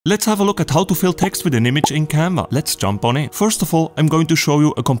Let's have a look at how to fill text with an image in Canva. Let's jump on it. First of all, I'm going to show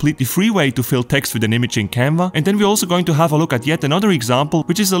you a completely free way to fill text with an image in Canva, and then we're also going to have a look at yet another example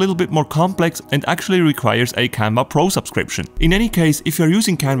which is a little bit more complex and actually requires a Canva Pro subscription. In any case, if you're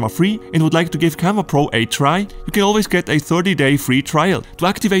using Canva Free and would like to give Canva Pro a try, you can always get a 30-day free trial. To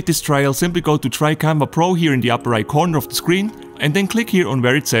activate this trial, simply go to Try Canva Pro here in the upper right corner of the screen, and then click here on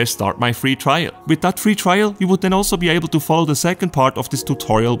where it says Start My Free Trial. With that free trial, you would then also be able to follow the second part of this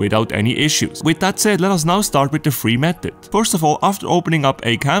tutorial without any issues. With that said, let us now start with the free method. First of all, after opening up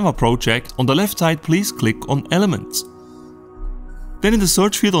a Canva project, on the left side please click on Elements. Then in the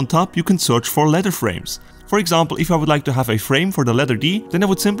search field on top, you can search for letter frames. For example, if I would like to have a frame for the letter D, then I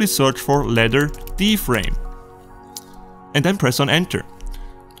would simply search for letter D frame. And then press on Enter.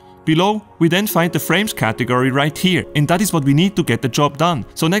 Below, we then find the frames category right here, and that is what we need to get the job done.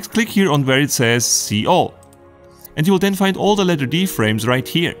 So next click here on where it says See All. And you will then find all the letter D frames right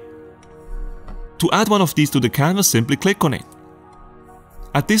here. To add one of these to the canvas, simply click on it.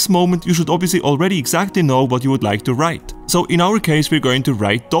 At this moment, you should obviously already exactly know what you would like to write. So in our case, we're going to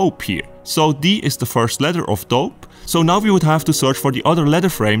write dope here. So D is the first letter of dope. So now we would have to search for the other letter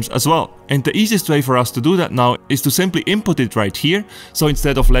frames as well. And the easiest way for us to do that now is to simply input it right here. So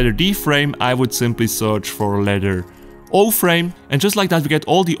instead of letter D frame, I would simply search for letter O frame. And just like that, we get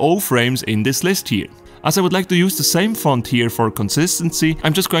all the O frames in this list here. As I would like to use the same font here for consistency,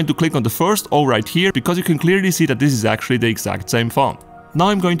 I'm just going to click on the first O right here, because you can clearly see that this is actually the exact same font. Now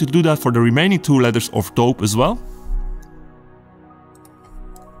I'm going to do that for the remaining two letters of dope as well.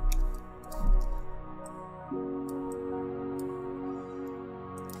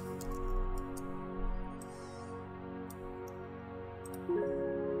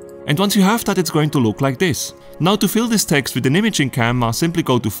 And once you have that, it's going to look like this. Now to fill this text with an image in Canva, simply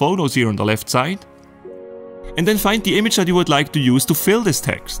go to Photos here on the left side. And then find the image that you would like to use to fill this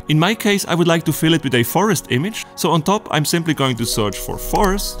text. In my case, I would like to fill it with a forest image. So on top, I'm simply going to search for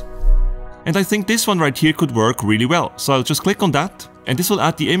forest. And I think this one right here could work really well. So I'll just click on that, and this will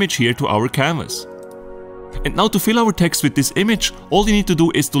add the image here to our canvas. And now to fill our text with this image, all you need to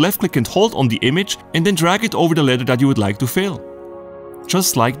do is to left click and hold on the image, and then drag it over the letter that you would like to fill.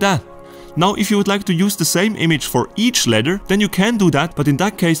 Just like that. Now if you would like to use the same image for each letter, then you can do that, but in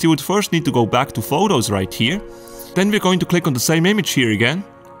that case you would first need to go back to Photos right here. Then we're going to click on the same image here again.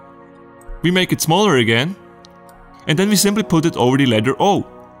 We make it smaller again. And then we simply put it over the letter O.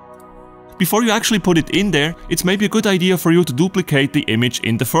 Before you actually put it in there, it's maybe a good idea for you to duplicate the image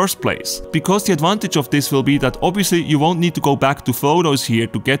in the first place. Because the advantage of this will be that obviously you won't need to go back to Photos here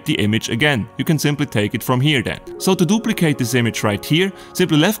to get the image again. You can simply take it from here then. So to duplicate this image right here,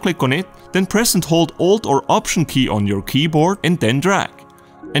 simply left click on it, then press and hold Alt or Option key on your keyboard and then drag.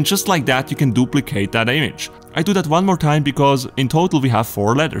 And just like that you can duplicate that image. I do that one more time because in total we have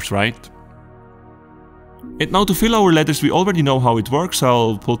 4 letters, right? And now to fill our letters, we already know how it works.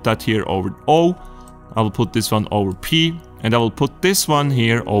 I'll put that here over O, I will put this one over P, and I will put this one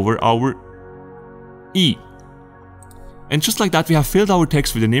here over our E. And just like that, we have filled our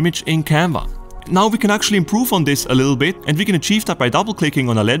text with an image in Canva. Now we can actually improve on this a little bit, and we can achieve that by double clicking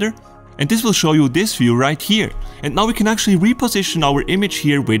on a letter. And this will show you this view right here. And now we can actually reposition our image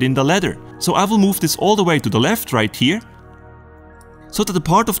here within the letter. So I will move this all the way to the left right here, so that the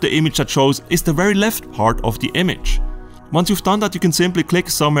part of the image that shows is the very left part of the image. Once you've done that, you can simply click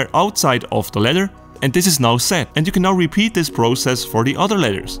somewhere outside of the letter, and this is now set. And you can now repeat this process for the other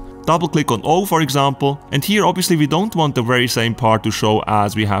letters. Double click on O for example, and here obviously we don't want the very same part to show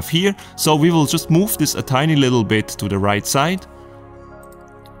as we have here, so we will just move this a tiny little bit to the right side.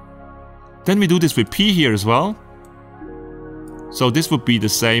 Then we do this with P here as well. So this would be the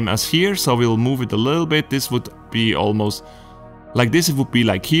same as here, so we'll move it a little bit. This would be almost like this, it would be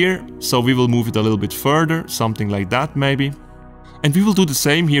like here, so we will move it a little bit further, something like that maybe. And we will do the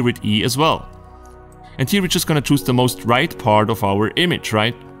same here with E as well. And here we're just gonna choose the most right part of our image,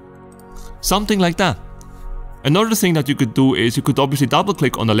 right? Something like that. Another thing that you could do is you could obviously double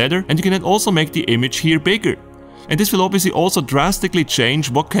click on a letter, and you can then also make the image here bigger. And this will obviously also drastically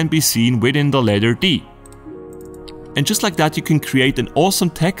change what can be seen within the letter D. And just like that, you can create an awesome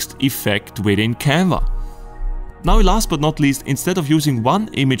text effect within Canva. Now last but not least, instead of using one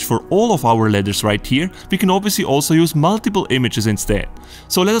image for all of our letters right here, we can obviously also use multiple images instead.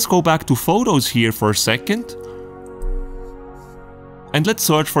 So let us go back to Photos here for a second. And let's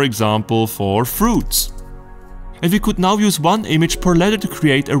search for example for fruits. And we could now use one image per letter to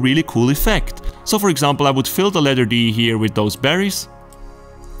create a really cool effect. So for example, I would fill the letter D here with those berries.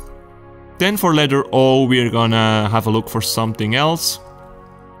 Then for letter O, we're gonna have a look for something else.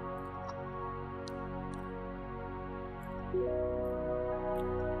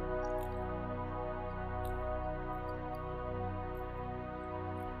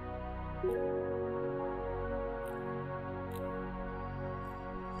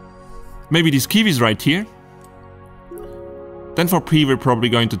 Maybe these kiwis right here. Then for P we're probably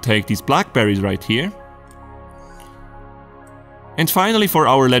going to take these blackberries right here. And finally for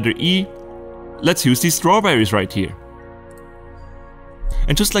our letter E, let's use these strawberries right here.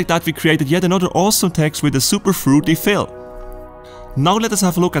 And just like that we created yet another awesome text with a super fruity fill. Now let us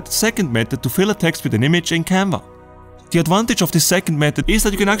have a look at the second method to fill a text with an image in Canva. The advantage of this second method is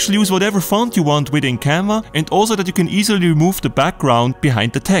that you can actually use whatever font you want within Canva, and also that you can easily remove the background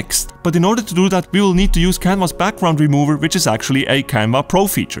behind the text. But in order to do that we will need to use Canva's background remover, which is actually a Canva Pro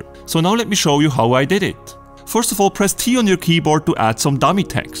feature. So now let me show you how I did it. First of all, press T on your keyboard to add some dummy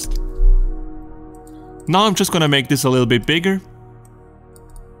text. Now I'm just gonna make this a little bit bigger.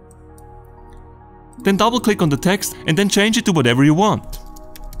 Then double click on the text and then change it to whatever you want.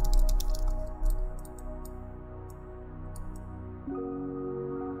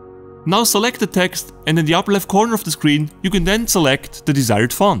 Now select the text, and in the upper left corner of the screen you can then select the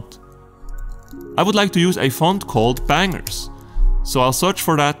desired font. I would like to use a font called Bangers, so I'll search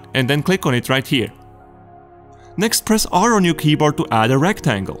for that and then click on it right here. Next press R on your keyboard to add a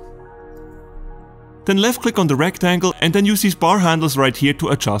rectangle. Then left click on the rectangle and then use these bar handles right here to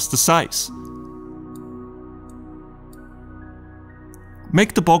adjust the size.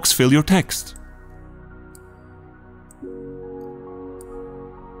 Make the box fill your text.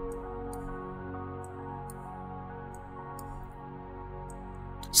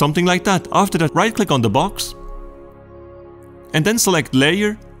 Something like that. After that, right click on the box and then select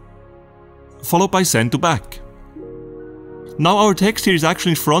Layer, followed by Send to Back. Now our text here is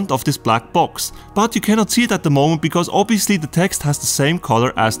actually in front of this black box, but you cannot see it at the moment because obviously the text has the same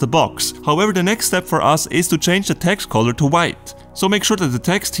color as the box. However, the next step for us is to change the text color to white. So make sure that the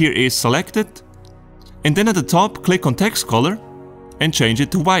text here is selected, and then at the top click on Text Color and change it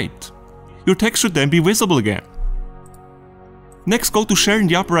to white. Your text should then be visible again. Next, go to Share in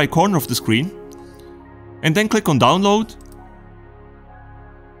the upper right corner of the screen and then click on Download.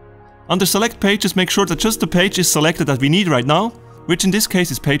 Under Select Pages, make sure that just the page is selected that we need right now, which in this case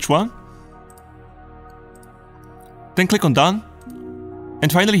is page 1. Then click on Done,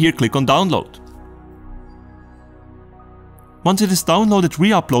 and finally here click on Download. Once it is downloaded,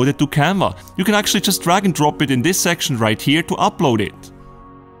 re-upload it to Canva. You can actually just drag and drop it in this section right here to upload it.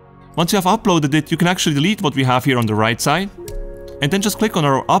 Once you have uploaded it, you can actually delete what we have here on the right side, and then just click on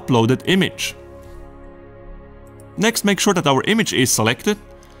our uploaded image. Next, make sure that our image is selected,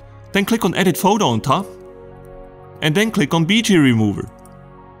 then click on Edit Photo on top, and then click on BG Remover.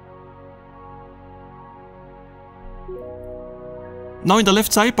 Now in the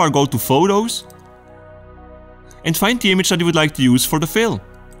left sidebar go to Photos, and find the image that you would like to use for the fill.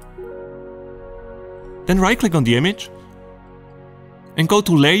 Then right click on the image, and go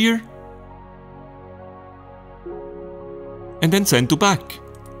to Layer, and then Send to Back.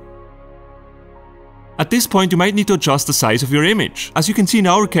 At this point you might need to adjust the size of your image. As you can see in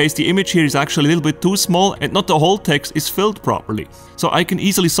our case, the image here is actually a little bit too small and not the whole text is filled properly. So I can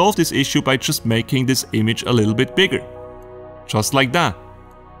easily solve this issue by just making this image a little bit bigger. Just like that.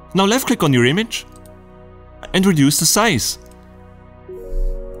 Now left click on your image and reduce the size.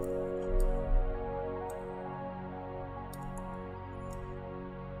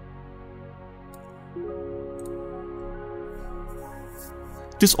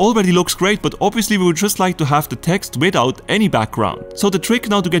 This already looks great, but obviously we would just like to have the text without any background. So the trick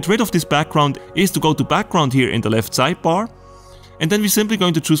now to get rid of this background is to go to Background here in the left sidebar, and then we're simply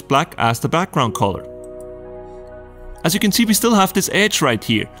going to choose black as the background color. As you can see, we still have this edge right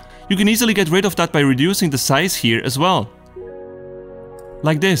here. You can easily get rid of that by reducing the size here as well.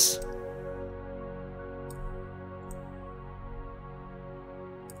 Like this.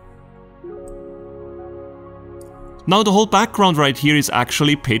 Now the whole background right here is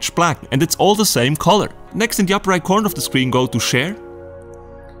actually pitch black and it's all the same color. Next, in the upper right corner of the screen, go to Share.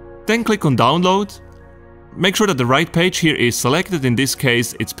 Then click on Download. Make sure that the right page here is selected, in this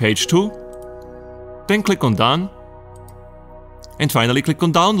case it's page 2. Then click on Done. And finally click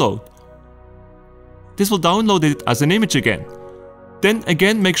on Download. This will download it as an image again. Then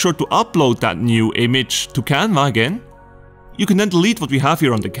again make sure to upload that new image to Canva again. You can then delete what we have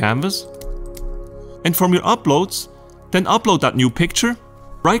here on the canvas. And from your uploads, then upload that new picture,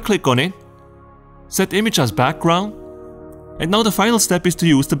 right click on it, set image as background, and now the final step is to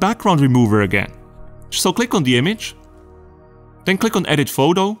use the background remover again. So click on the image, then click on Edit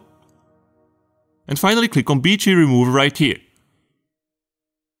Photo, and finally click on BG Remover right here.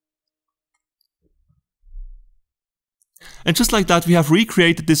 And just like that, we have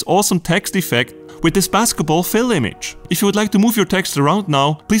recreated this awesome text effect with this basketball fill image. If you would like to move your text around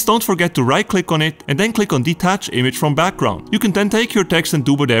now, please don't forget to right click on it and then click on detach image from background. You can then take your text and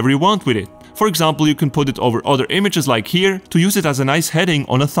do whatever you want with it. For example, you can put it over other images like here to use it as a nice heading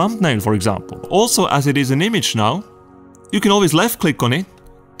on a thumbnail, for example. Also, as it is an image now, you can always left click on it,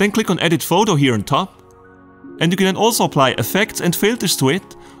 then click on edit photo here on top. And you can then also apply effects and filters to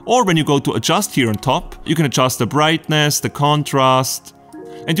it, or when you go to adjust here on top, you can adjust the brightness, the contrast,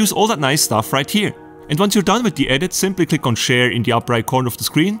 and use all that nice stuff right here. And once you're done with the edit, simply click on share in the upper right corner of the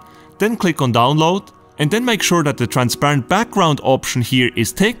screen, then click on download, and then make sure that the transparent background option here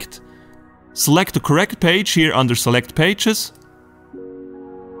is ticked. Select the correct page here under select pages,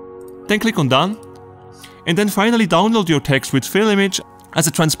 then click on done, and then finally download your text with fill image as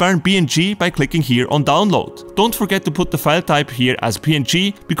a transparent PNG by clicking here on download. Don't forget to put the file type here as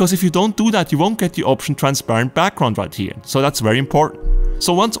PNG, because if you don't do that, you won't get the option transparent background right here. So that's very important.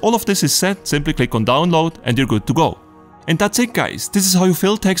 So once all of this is set, simply click on download and you're good to go. And that's it guys, this is how you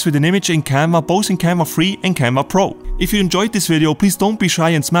fill text with an image in Canva, both in Canva Free and Canva Pro. If you enjoyed this video, please don't be shy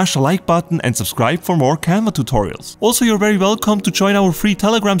and smash the like button and subscribe for more Canva tutorials. Also, you're very welcome to join our free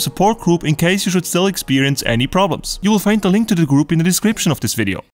Telegram support group in case you should still experience any problems. You will find the link to the group in the description of this video.